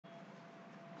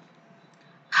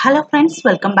Hello friends,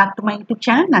 welcome back to my YouTube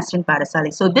channel Nasrin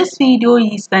Parasali. So this video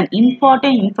is an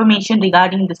important information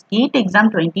regarding this GATE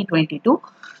exam 2022.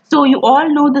 So you all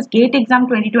know this GATE exam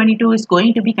 2022 is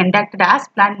going to be conducted as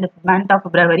planned in the month of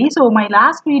February. So my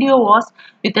last video was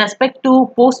with respect to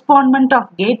postponement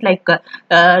of GATE, like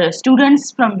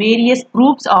students from various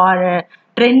groups are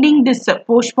trending this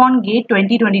postpone GATE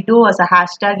 2022 as a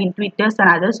hashtag in Twitter and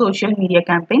other social media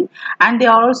campaign, and they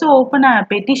also open a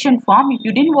petition form. If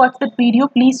you didn't watch that video,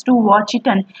 please do watch it,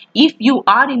 and if you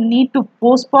are in need to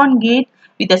postpone GATE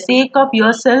with the sake of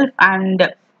yourself and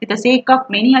with the sake of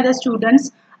many other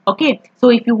students, okay, so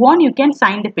if you want, you can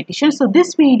sign the petition. So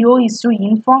this video is to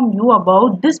inform you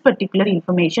about this particular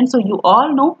information. So you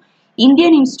all know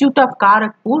Indian Institute of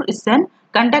Kharagpur is an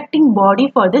conducting body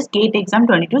for this GATE exam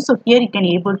 22. So here you can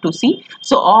able to see.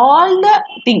 So all the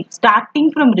things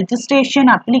starting from registration,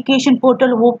 application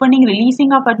portal opening,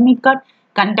 releasing of admit card,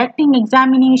 conducting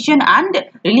examination and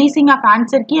releasing of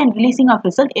answer key and releasing of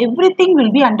result, everything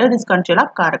will be under this control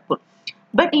of Kharagpur.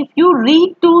 But if you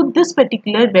read to this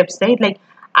particular website like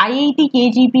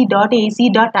iitkgp.ac.in,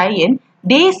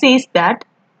 they says that,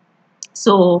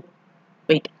 so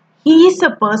wait, he is a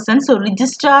person, so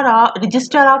Registrar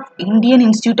of Indian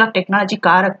Institute of Technology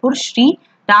Kharagpur, Sri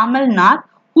Tamal Nath,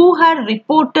 who had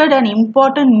reported an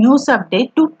important news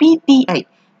update to PTI.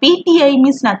 PTI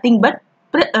means nothing but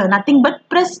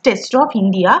Press Test of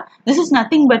India. This is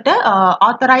nothing but a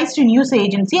authorized news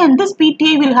agency, and this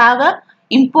PTI will have a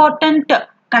important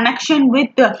connection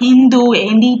with Hindu,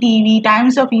 NDTV,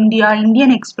 Times of India, Indian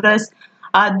Express,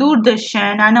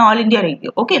 Doordarshan and All India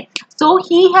Radio. Okay, so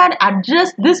he had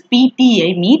addressed this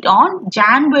PTA meet on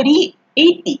January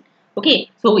 18. Okay,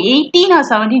 so 18 or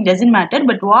 17 doesn't matter,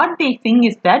 but what they think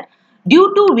is that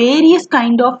due to various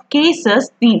kind of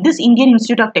cases, this Indian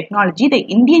Institute of Technology, the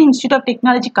Indian Institute of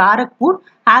Technology Kharagpur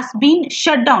has been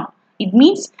shut down. It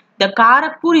means the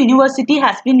Kharagpur University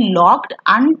has been locked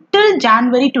until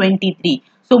January 23.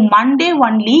 So Monday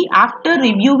only, after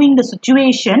reviewing the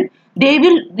situation, they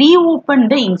will reopen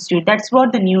the institute. That's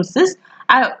what the news is.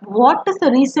 What is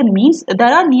the reason means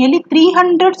there are nearly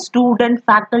 300 student,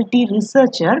 faculty,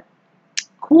 researcher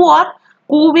who are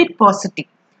COVID positive.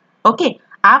 Okay,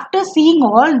 after seeing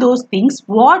all those things,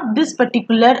 what this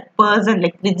particular person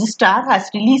like Registar has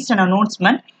released an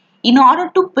announcement in order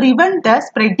to prevent the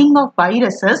spreading of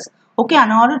viruses. Okay,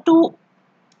 in order to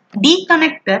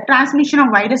deconnect the transmission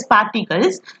of virus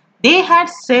particles, they had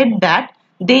said that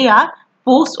they are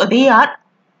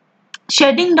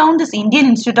shutting down this Indian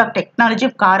Institute of Technology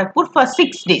of Kharagpur for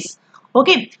 6 days.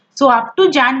 Okay, so up to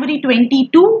January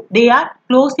 22, they are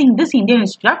closing this Indian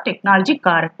Institute of Technology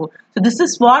Kharagpur. So this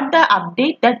is what the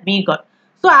update that we got.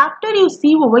 So after you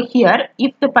see over here,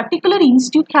 if the particular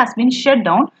institute has been shut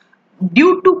down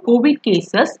due to COVID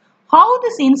cases, how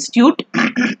this institute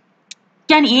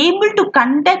can able to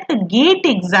conduct the GATE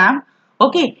exam,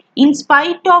 okay, in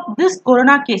spite of this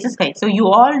corona cases, guys. So you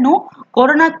all know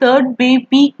corona third wave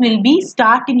peak will be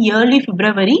start in early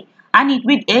February and it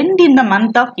will end in the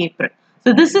month of April.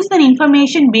 So this is an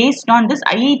information based on this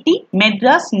IIT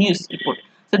Madras news report.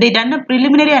 So they done a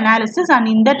preliminary analysis, and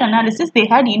in that analysis they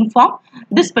had informed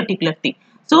this particular thing.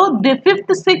 So the 5th,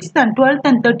 6th and 12th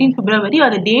and 13th February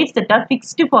are the dates that are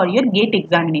fixed for your GATE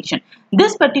examination.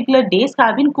 This particular days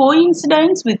have been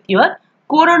coincidence with your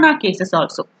corona cases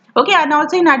also. Okay, and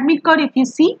also in admit card, if you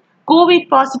see, COVID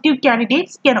positive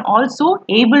candidates can also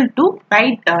able to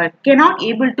write, cannot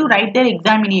able to write their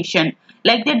examination.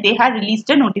 Like that, they had released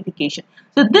a notification.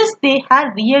 So this they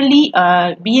had really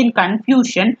be in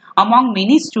confusion among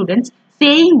many students,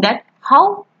 saying that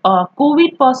how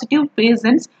COVID positive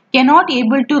patients cannot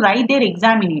able to write their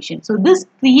examination. So this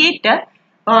created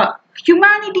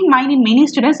humanity mind in many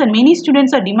students, and many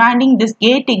students are demanding this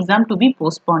GATE exam to be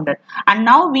postponed. And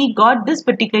now we got this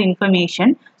particular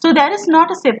information. So there is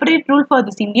not a separate rule for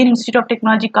this Indian Institute of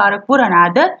Technology Kharagpur and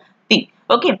other thing.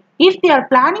 Okay, if they are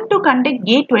planning to conduct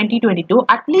GATE 2022,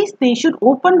 at least they should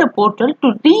open the portal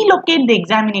to relocate the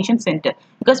examination center,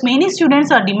 because many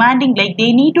students are demanding like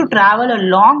they need to travel a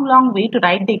long way to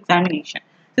write the examination.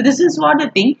 So this is what the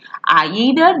thing,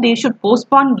 either they should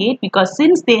postpone GATE, because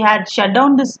since they had shut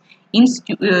down this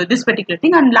this particular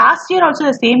thing, and last year also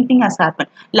the same thing has happened.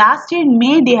 Last year in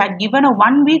May they had given a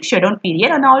 1 week shutdown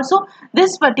period, and also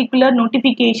this particular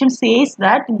notification says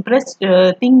that press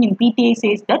thing in PTA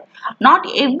says that not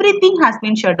everything has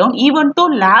been shut down, even though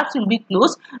labs will be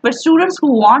closed, but students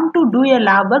who want to do a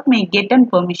lab work may get an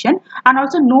permission, and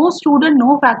also no student,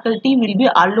 no faculty will be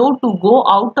allowed to go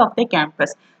out of the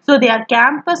campus. So they are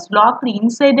campus locked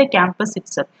inside the campus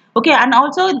itself. Okay, and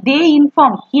also they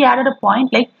informed, he added a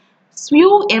point like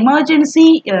few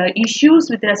emergency issues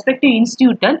with respect to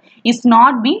institute is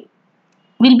not being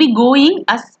will be going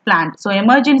as planned. So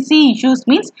emergency issues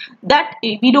means that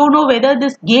we don't know whether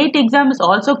this gate exam is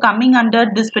also coming under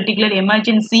this particular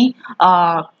emergency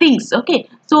things. Okay,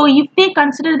 so if they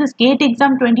consider this gate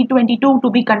exam 2022 to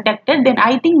be conducted, then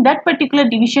I think that particular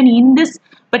division in this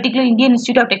particular Indian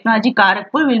Institute of Technology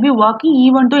Kharagpur will be working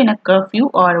even though in a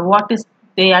curfew or what is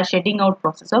they are shedding out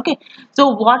process. Okay, so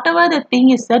whatever the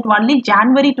thing is that only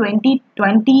January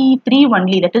 2023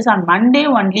 only, that is on Monday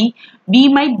only, we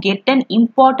might get an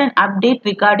important update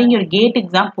regarding your gate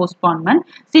exam postponement,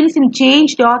 since in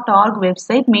change.org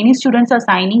website many students are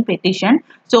signing petition.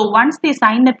 So once they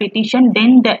sign the petition,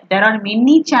 then there are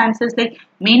many chances, like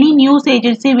many news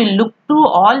agency will look through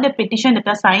all the petition that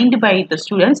are signed by the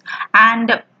students.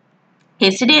 And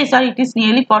yesterday I saw it is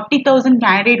nearly 40,000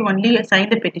 candidate only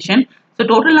signed the petition. So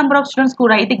total number of students who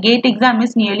write the GATE exam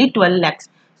is nearly 12 lakhs.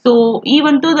 So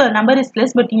even though the number is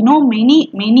less, but you know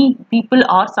many people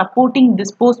are supporting this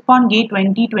postpone GATE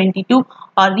 2022 or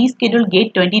reschedule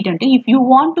GATE 2020. If you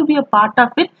want to be a part of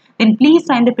it, then please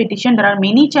sign the petition. There are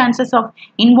many chances of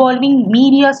involving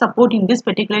media support in this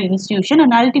particular institution,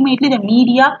 and ultimately the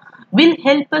media will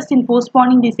help us in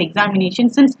postponing this examination,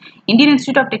 since Indian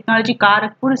Institute of Technology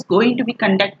Kharagpur is going to be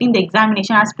conducting the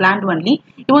examination as planned only.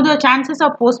 Even though the chances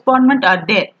of postponement are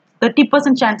there,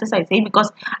 30% chances I say, because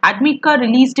admit card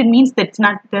released means that's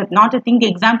not a thing, the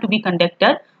exam to be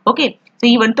conducted. Okay, so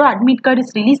even though admit card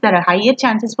is released, there are higher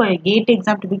chances for a GATE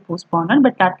exam to be postponed.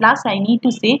 But at last I need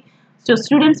to say, so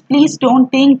students, please don't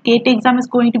think GATE exam is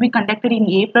going to be conducted in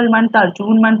April month or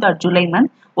June month or July month.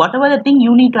 Whatever the thing,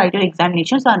 you need to write your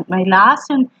examinations. And my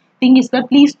last thing is that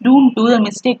please don't do the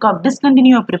mistake of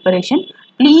discontinue your preparation.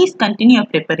 Please continue your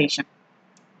preparation.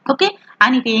 Okay,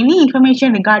 and if any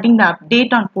information regarding the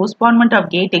update on postponement of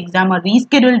GATE exam or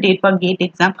rescheduled date for GATE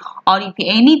exam, or if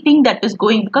anything that is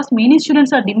going, because many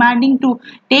students are demanding to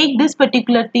take this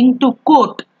particular thing to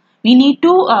court, we need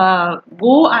to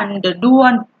go and do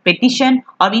a petition,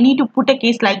 or we need to put a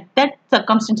case like that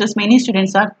circumstances many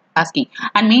students are asking.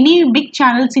 And many big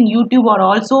channels in YouTube are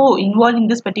also involved in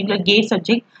this particular GATE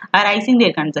subject, are raising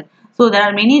their concern. So there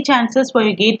are many chances for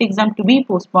your GATE exam to be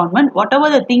postponement. Whatever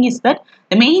the thing is that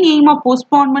the main aim of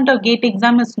postponement of GATE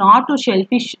exam is not to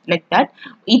selfish like that.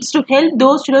 It's to help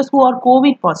those students who are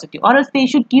COVID positive, or else they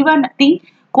should give a thing.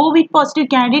 COVID positive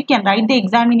candidate can write the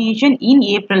examination in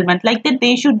April month. Like that,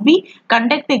 they should be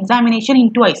conduct the examination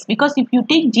in twice. Because if you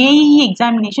take JEE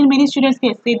examination, many students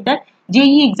have said that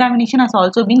JEE examination has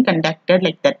also been conducted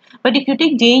like that. But if you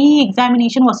take JEE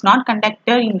examination was not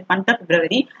conducted in the month of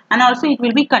February, and also it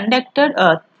will be conducted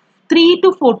 3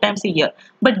 to 4 times a year.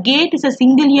 But GATE is a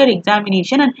single year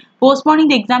examination, and postponing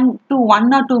the exam to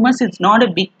 1 or 2 months is not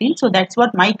a big deal. So that's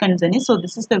what my concern is. So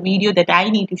this is the video that I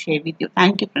need to share with you.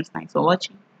 Thank you friends. Thanks for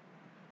watching.